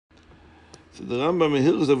the Rambam in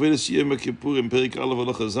Hilchos Avodas Yom Kippur in Perik Aleph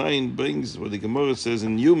Halacha Zayin brings what the Gemara says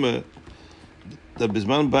in Yuma, that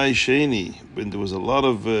Bisman Bai Sheni, when there was a lot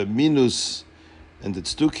of minus, and the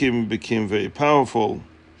Tzdukim became very powerful,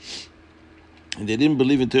 and they didn't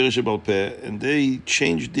believe in Torah Shebal Peh, and they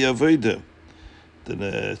changed the Avodah. Then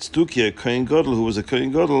Tzduki, a Kohen Gadol, who was a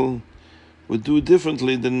Kohen Gadol, would do it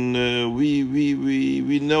differently than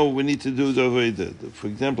we know we need to do the Avodah. For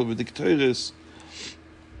example, with the Ketores,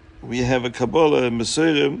 we have a Kabbalah, a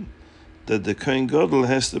Mesorah, that the Kohen Gadol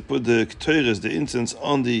has to put the Ketores, the incense,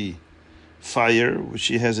 on the fire, which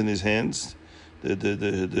he has in his hands,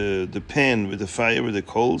 the pan with the fire, with the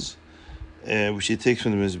coals, which he takes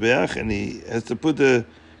from the Mizbeach, and he has to put the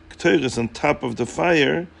Ketores on top of the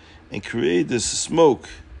fire and create this smoke.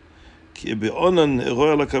 Inside the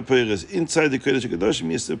Kodesh HaKadoshim,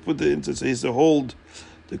 he has to put the incense, he has to hold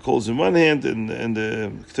the coals in one hand and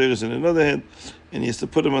the Ketores in another hand, and he has to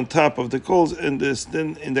put them on top of the coals, and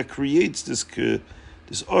that creates this Hanana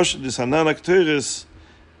Ketores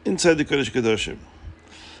inside the Kodesh HaKadoshim.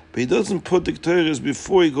 But he doesn't put the Ketores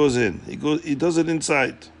before he goes in. He does it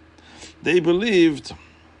inside. They believed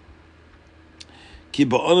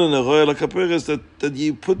that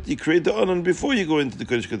you create the onan before you go into the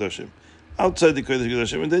Kodesh HaKadoshim, outside the Kodesh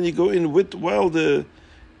HaKadoshim, and then you go in while the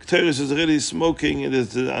Ketores is already smoking and the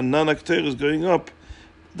Hanana Ketores going up.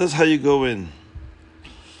 That's how you go in.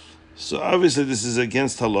 So obviously this is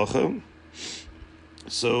against halacha.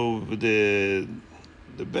 So the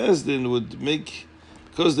Beis Din would make,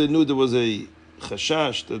 because they knew there was a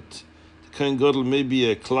chashash that the Kohen Gadol may be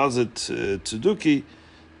a closet tzeduki,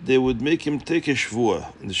 they would make him take a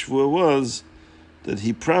shvuah. And the shvuah was that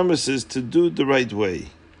he promises to do the right way.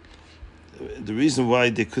 The reason why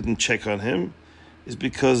they couldn't check on him is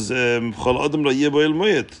because that the whole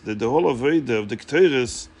avodah of the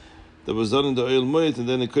Ketores that was done in the Oil Moed and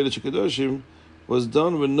then in Kodesh HaKadoshim was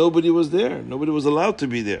done when nobody was there. Nobody was allowed to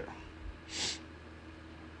be there.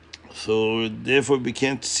 So therefore we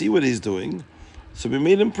can't see what he's doing. So we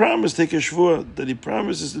made him promise, take a shvuah, that he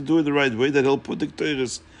promises to do it the right way, that he'll put the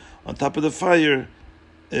Ketores on top of the fire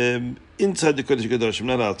inside the Kodesh HaKadoshim,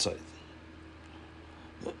 not outside.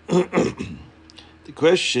 There's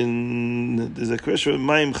a question of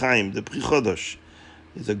Maim Chaim, the Pri Chodosh.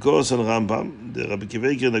 It's a Goz on Rambam. The Rabbi Akiva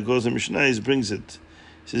Eiger, the Goz on Mishnah, brings it.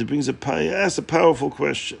 He says, he asks a powerful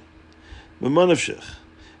question.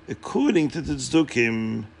 According to the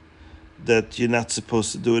Tzdukim, that you're not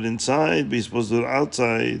supposed to do it inside, but you're supposed to do it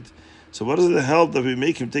outside. So what does it help that we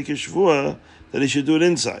make him take a shvuah that he should do it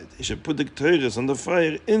inside? He should put the Ketores on the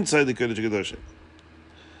fire inside the Kodesh HaKadoshim.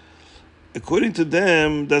 According to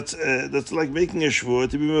them, that's like making a shvuah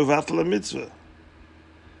to be mevatel a mitzvah,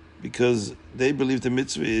 because they believe the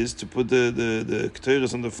mitzvah is to put the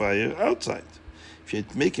Ketores on the fire outside. If you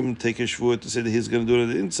make him take a shvuah to say that he's going to do it on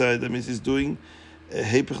the inside, that means he's doing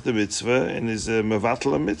hepech the mitzvah and is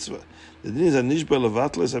mevatel a mitzvah. The thing is a nishba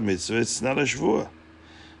levatel is a mitzvah. It's not a shvuah.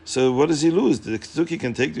 So what does he lose? The Tzduki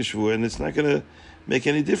can take the shvuah, and it's not going to make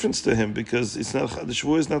any difference to him because it's not, the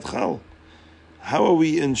shvuah is not chal. How are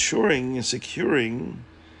we ensuring and securing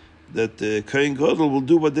that the Kohen Gadol will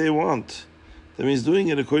do what they want? That means doing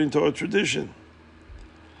it according to our tradition.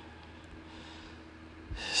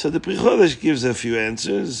 So the Pri Chodosh gives a few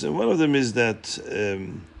answers, and one of them is that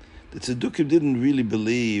the Tzedukim didn't really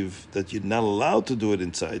believe that you're not allowed to do it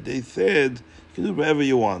inside. They said you can do whatever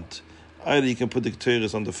you want. Either you can put the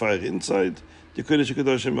Ketores on the fire inside, the Kodesh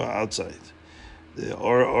HaKadoshim or outside.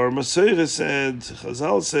 Or Mesorah said,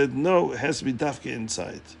 Chazal said, no, it has to be dafke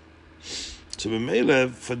inside. So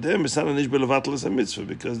b'meila, for them, it's not a nishba levatel as a mitzvah,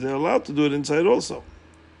 because they're allowed to do it inside also.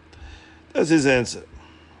 That's his answer.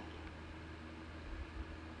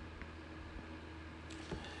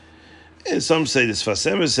 And some say, this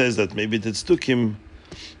Fasemer says that maybe the Tzdukim,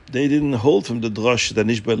 they didn't hold from the drosh, the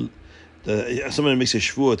nishba, somebody makes a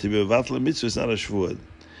shvuah, to be mevatel a mitzvah, it's not a shvuah.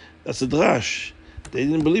 That's a drash. They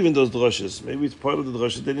didn't believe in those drushes. Maybe it's part of the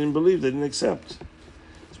drushes they didn't believe, they didn't accept.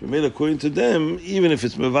 So made according to them, even if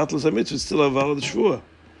it's mevatel a mitzvah, it's still a valid shvuah.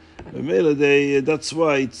 That's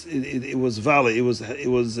why it was valid. It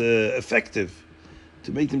was effective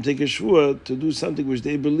to make them take a shvuah to do something which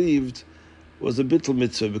they believed was a bittul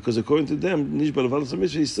mitzvah, because according to them, nishba levatel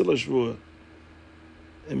mitzvah is still a shvuah.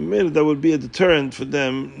 And maybe that would be a deterrent for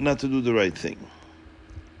them not to do the right thing.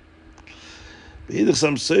 But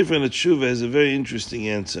some Sefer and Tshuva has a very interesting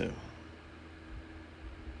answer.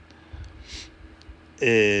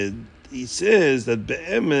 He says that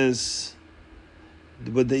be'emes,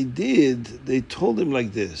 what they did, they told him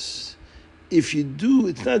like this: if you do,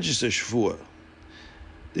 it's not just a shvuah.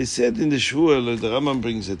 They said in the shvuah, like the Rambam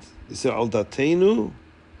brings it, they said al datenu,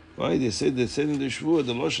 Right? They said in the Shvuah,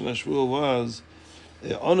 the Lashon HaShvuah was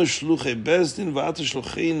Anu shluchei bezdin, v'ata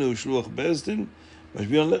shlucheinu shluach bezdin.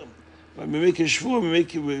 We make a shvuah,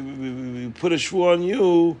 we put a shvuah on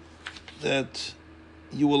you that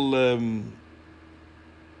you will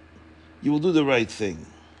do the right thing.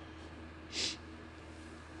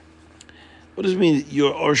 What does it mean?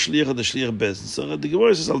 You're our shliach or the shliach bezdin? So the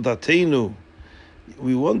Gemara says al dateinu.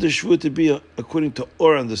 We want the shvuah to be according to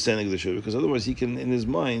our understanding of the shvuah, because otherwise he can, in his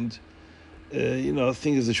mind, think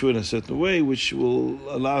of the shvuah in a certain way, which will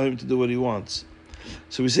allow him to do what he wants.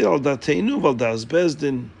 So we say al dateinu val das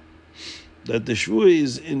bezdin, that the shvuah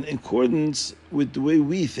is in accordance with the way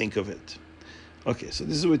we think of it. Okay, so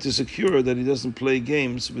this is a way to secure that he doesn't play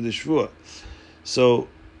games with the shvuah. So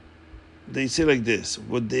they say like this: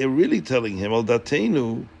 what they're really telling him, al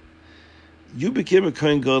dateinu, you became a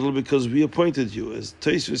kohen gadol because we appointed you. As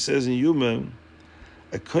Tosfos says in Yuma,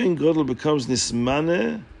 a kohen gadol becomes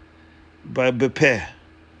nismane by bepeh.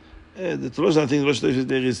 The Torah, I think,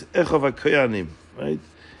 there is echav hakoyanim, right?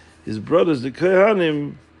 His brothers, the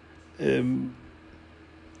kohanim, are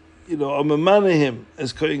mamane him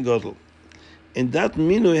as kohen gadol, and that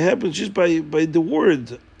minu happens just by the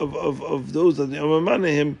word of those that are mamane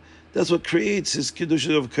him. That's what creates his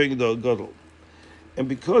kedusha of kohen gadol. And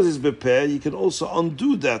because it's bepeh, you can also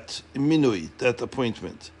undo that minui, that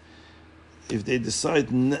appointment. If they decide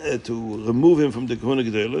to remove him from the Kohuna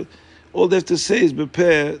Gedolah, all they have to say is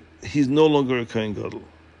bepeh, he's no longer a Kohen Gadol.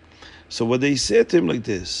 So what they said to him like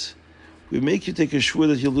this: we make you take a shvuah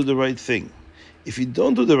that you'll do the right thing. If you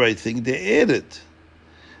don't do the right thing, they add it.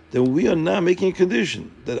 Then we are now making a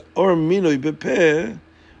condition that our minui bepeh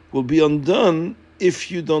will be undone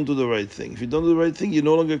if you don't do the right thing. If you don't do the right thing, you're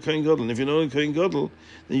no longer Kohen Gadol. And if you're no longer Kohen Gadol,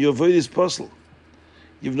 then you avoid this puzzle.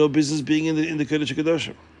 You have no business being in the Kodesh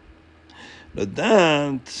HaKadoshim. Now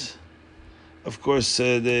that, of course,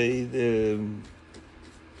 that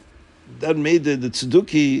made the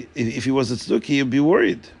Tzeduki, if he was a Tzeduki, he'd be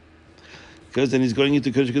worried. Because then he's going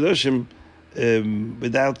into Kodesh HaKadoshim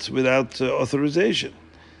without authorization.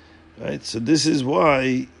 Right? So this is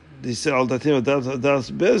why they said, Al Datim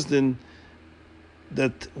Das Bezdin,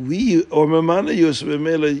 that we, or Mamana Yus,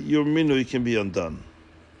 your minui can be undone.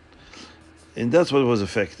 And that's what was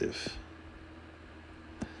effective.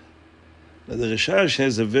 Now the Rishash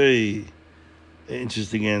has a very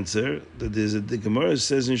interesting answer, that the Gemara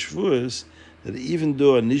says in Shavuos, that even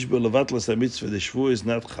though a Nishba Levatlas HaMitzvah, the Shavuot is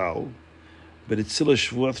not Chal, but it's still a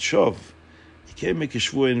Shavuot Shov. You can't make a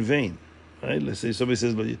Shavuot in vain. Right? Let's say somebody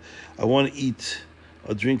says, I want to eat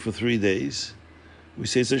or drink for 3 days. We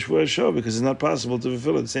say it's a Shvuah Shov because it's not possible to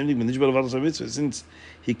fulfill it. The same thing with Nishba Levatlas HaMitzvah, since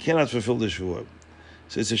he cannot fulfill the Shavuot.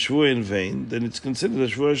 So it's a Shavuot in vain, then it's considered a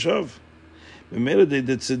Shvuah Shov.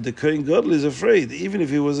 The Kohen Gadol is afraid, even if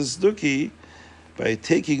he was a Tzeduki, by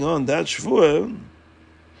taking on that Shvuah,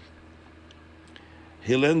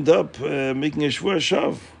 he'll end up making a Shvuah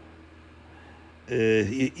Shav.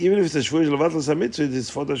 Even if it's a Shvuah Levatlas HaMitzvah, it's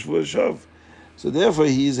for the Shvuah Shav. So therefore,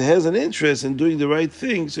 he has an interest in doing the right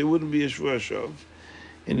thing, so it wouldn't be a Shvuah Shav.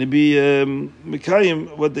 And it'd be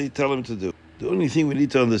Mekayim what they tell him to do. The only thing we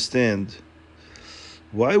need to understand,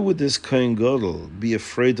 why would this Kohen Gadol be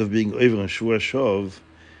afraid of being over on Shvuah Shav,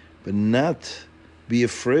 but not be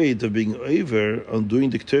afraid of being over on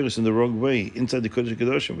doing the Ketores in the wrong way inside the Kodesh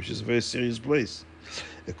HaKadoshim, which is a very serious place?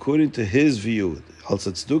 According to his view, Al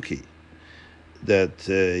Tzduki, that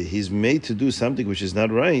he's made to do something which is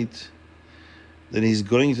not right, then he's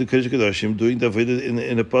going to the Kodesh HaKadoshim doing the Avodah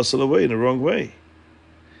in a puzzle way, in the wrong way.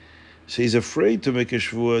 So he's afraid to make a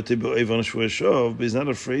Shvuah, to be over on Shvuah Shav, but he's not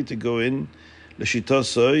afraid to go in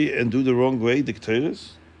L'Shitosoi and do the wrong way, the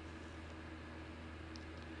Ketores.